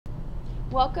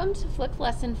Welcome to Flip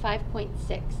Lesson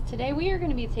 5.6. Today we are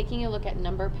going to be taking a look at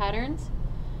number patterns.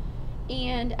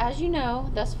 And as you know,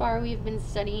 thus far we've been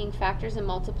studying factors and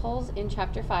multiples in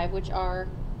Chapter 5, which are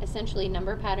essentially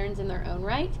number patterns in their own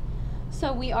right.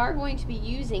 So we are going to be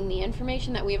using the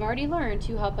information that we've already learned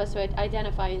to help us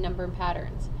identify number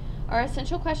patterns. Our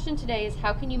essential question today is,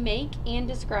 how can you make and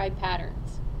describe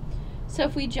patterns? So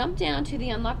if we jump down to the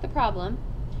unlock the problem,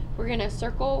 we're going to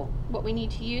circle what we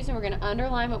need to use and we're going to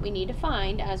underline what we need to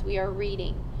find as we are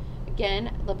reading.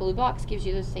 Again, the blue box gives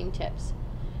you those same tips.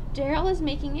 Daryl is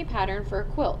making a pattern for a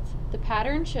quilt. The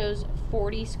pattern shows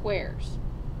 40 squares.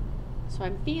 So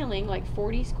I'm feeling like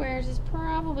 40 squares is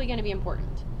probably going to be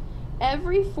important.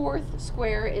 Every fourth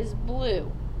square is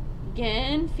blue.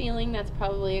 Again, feeling that's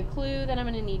probably a clue that I'm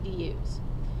going to need to use.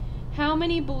 How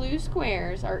many blue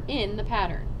squares are in the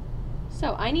pattern?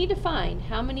 So I need to find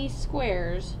how many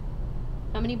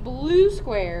blue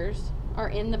squares are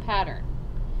in the pattern.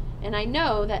 And I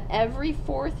know that every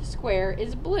fourth square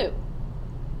is blue.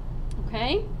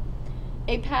 Okay?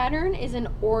 A pattern is an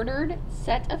ordered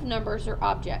set of numbers or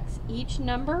objects. Each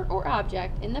number or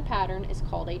object in the pattern is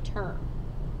called a term.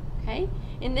 Okay?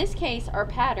 In this case, our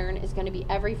pattern is going to be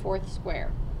every fourth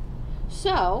square.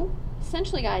 So,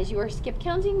 essentially guys, you are skip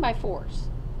counting by fours.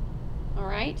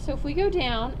 Alright, so if we go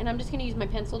down, and I'm just going to use my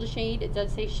pencil to shade, it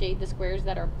does say shade the squares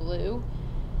that are blue.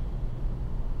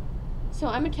 So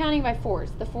I'm counting by fours.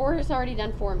 The 4 is already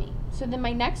done for me. So then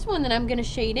my next one that I'm going to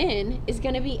shade in is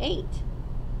going to be 8.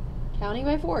 Counting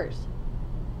by fours.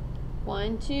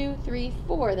 1, 2, 3,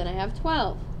 4. Then I have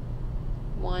 12.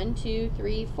 1, 2,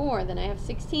 3, 4. Then I have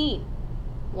 16.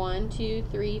 1, 2,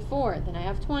 3, 4. Then I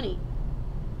have 20.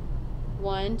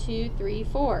 1, 2, 3,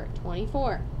 4.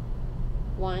 24.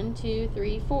 1, 2,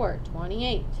 3, 4,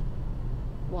 28.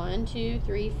 1, 2,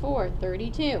 3, 4,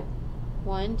 32.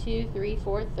 1, 2, 3,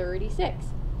 4, 36.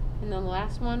 And the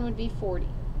last one would be 40.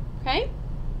 Okay?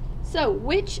 So,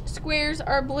 which squares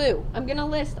are blue? I'm going to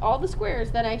list all the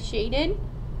squares that I shaded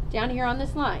down here on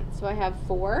this line. So I have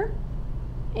 4,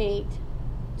 8,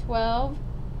 12,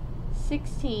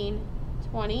 16,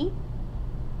 20,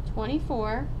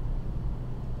 24,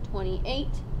 28,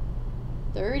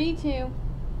 32,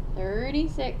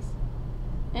 36,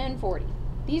 and 40.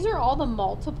 These are all the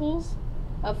multiples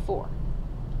of 4.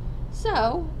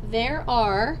 So there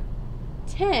are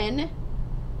 10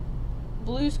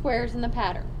 blue squares in the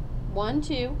pattern. 1,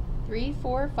 2, 3,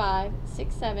 4, 5,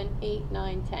 6, 7, 8,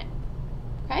 9, 10.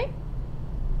 Okay?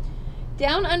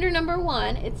 Down under number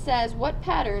 1, it says, what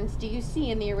patterns do you see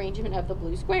in the arrangement of the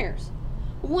blue squares?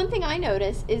 One thing I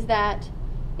notice is that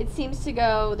it seems to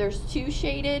go, there's 2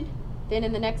 shaded, then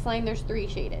in the next line there's 3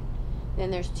 shaded.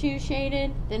 Then there's 2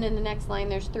 shaded, then in the next line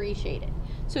there's 3 shaded.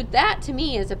 So that to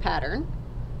me is a pattern.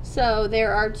 So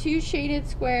there are 2 shaded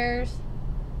squares.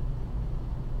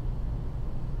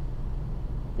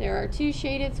 There are 2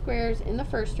 shaded squares in the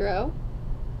first row.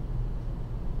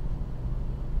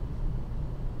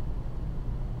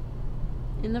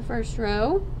 In the first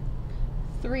row.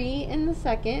 3 in the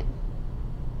second.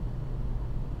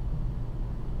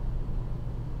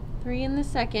 3 in the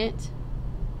second.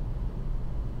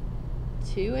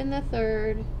 2 in the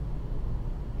third,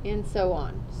 and so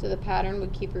on. So the pattern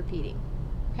would keep repeating.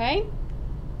 Okay?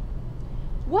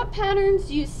 What patterns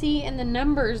do you see in the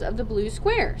numbers of the blue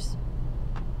squares?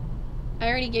 I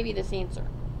already gave you this answer.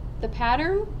 The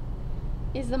pattern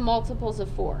is the multiples of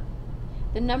 4.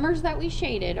 The numbers that we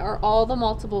shaded are all the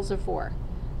multiples of 4.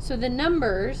 So the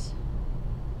numbers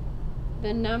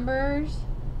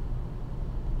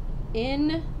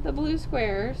in the blue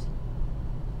squares,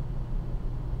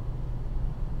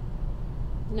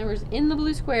 numbers in the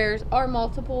blue squares are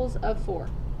multiples of 4.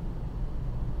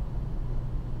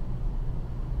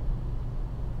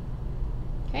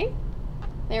 Okay?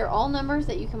 They are all numbers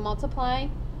that you can multiply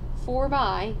 4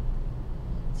 by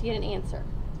to get an answer.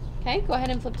 Okay? Go ahead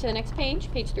and flip to the next page,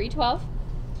 page 312.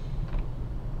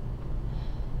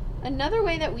 Another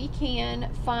way that we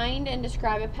can find and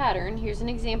describe a pattern, here's an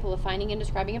example of finding and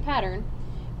describing a pattern.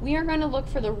 We are going to look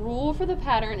for the rule for the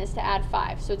pattern is to add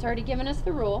 5. So it's already given us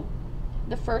the rule.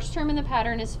 The first term in the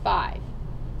pattern is 5.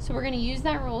 So we're going to use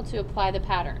that rule to apply the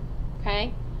pattern.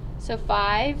 Okay? So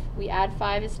 5, we add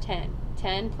 5 is 10.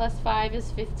 10 plus 5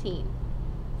 is 15.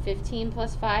 15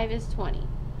 plus 5 is 20.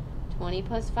 20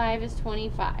 plus 5 is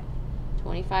 25.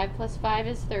 25 plus 5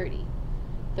 is 30.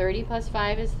 30 plus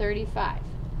 5 is 35.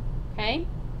 Okay?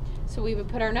 So we would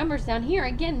put our numbers down here.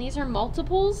 Again, these are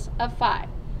multiples of 5.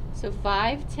 So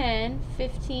 5, 10,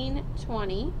 15,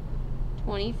 20,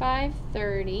 25,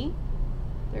 30,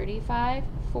 35,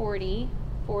 40,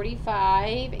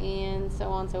 45, and so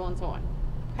on, so on, so on.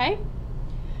 Okay?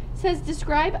 says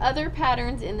describe other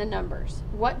patterns in the numbers.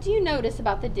 What do you notice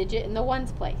about the digit in the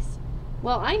ones place?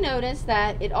 Well, I notice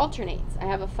that it alternates. I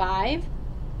have a 5,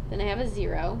 then I have a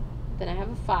 0, then I have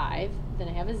a 5, then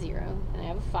I have a 0, then I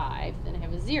have a 5, then I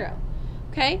have a 0.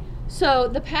 Okay, so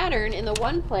the pattern in the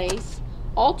one place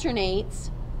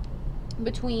alternates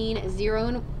between 0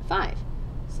 and 5.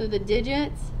 So the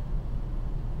digits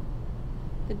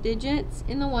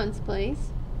in the ones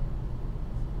place,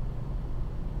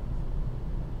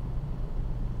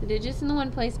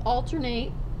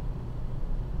 alternate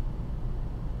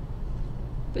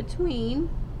between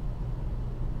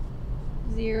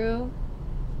 0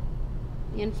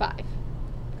 and 5.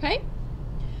 Okay?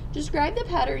 Describe the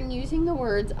pattern using the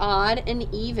words odd and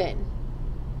even.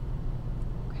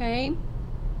 Okay?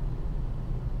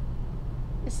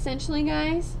 Essentially,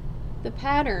 guys, the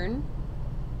pattern,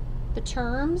 the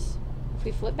terms, if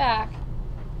we flip back,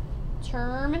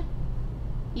 term,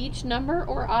 each number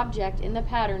or object in the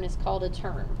pattern is called a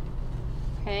term.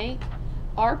 Okay?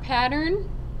 Our pattern,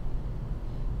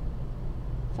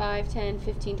 5, 10,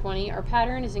 15, 20, our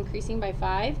pattern is increasing by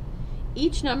 5.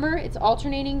 Each number, it's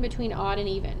alternating between odd and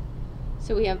even.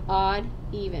 So we have odd,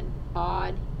 even,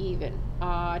 odd, even,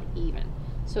 odd, even.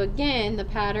 So again, the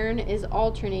pattern is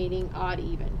alternating odd,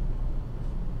 even.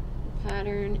 The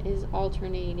pattern is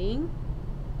alternating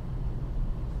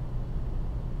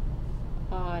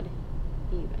odd,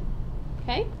 even.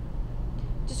 Okay?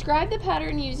 Describe the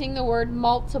pattern using the word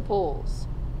multiples.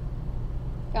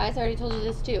 Guys, I already told you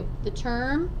this too. The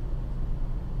terms,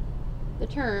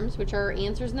 which are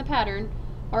answers in the pattern,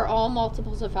 are all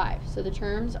multiples of 5. So the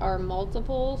terms are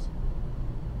multiples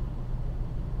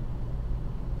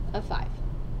of 5.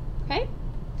 Okay?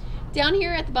 Down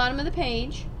here at the bottom of the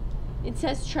page, it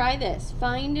says try this.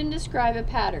 Find and describe a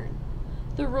pattern.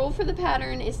 The rule for the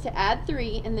pattern is to add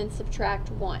 3 and then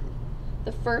subtract 1.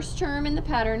 The first term in the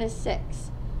pattern is 6.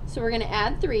 So we're going to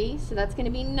add 3, so that's going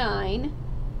to be 9.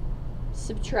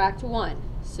 Subtract 1.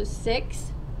 So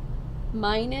 6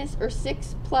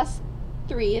 plus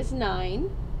 3 is 9.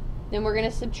 Then we're going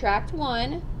to subtract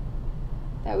 1.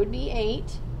 That would be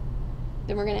 8.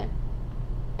 Then we're going to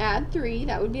add 3.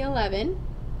 That would be 11.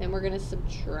 Then we're going to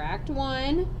subtract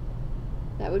 1.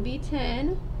 That would be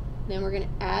 10. Then we're going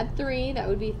to add 3. That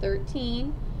would be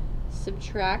 13.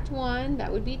 Subtract 1.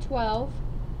 That would be 12.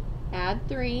 Add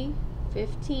 3.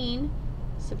 15.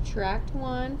 Subtract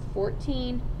 1.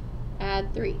 14.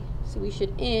 Add 3. So we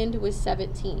should end with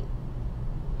 17.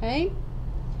 Okay?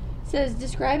 It says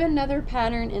describe another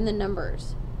pattern in the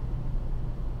numbers.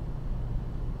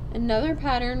 Another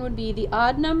pattern would be the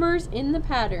odd numbers in the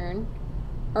pattern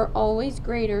are always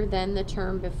greater than the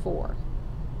term before.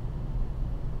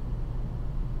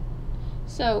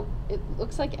 So it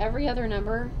looks like every other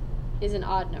number is an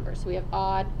odd number. So we have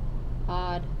odd,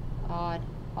 odd, odd,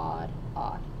 odd,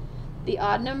 odd. The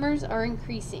odd numbers are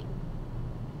increasing.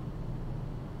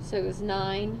 So it was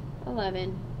 9,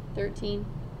 11, 13,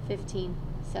 15,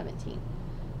 17.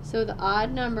 So the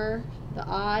odd number, the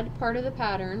odd part of the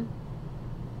pattern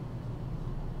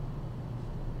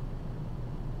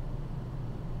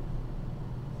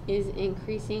is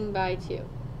increasing by 2.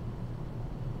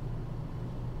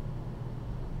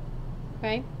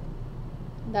 Okay?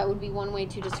 That would be one way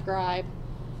to describe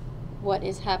what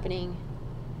is happening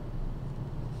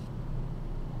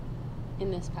in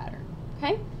this pattern.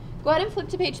 Okay? Go ahead and flip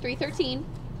to page 313.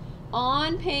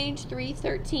 On page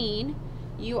 313,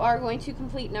 you are going to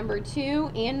complete number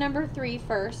 2 and number 3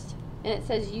 first. And it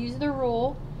says use the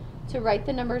rule to write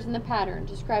the numbers in the pattern.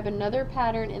 Describe another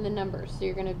pattern in the numbers. So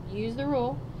you're going to use the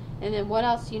rule, and then what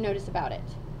else do you notice about it?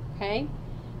 Okay?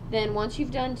 Then once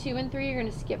you've done 2 and 3, you're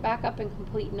going to skip back up and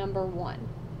complete number 1.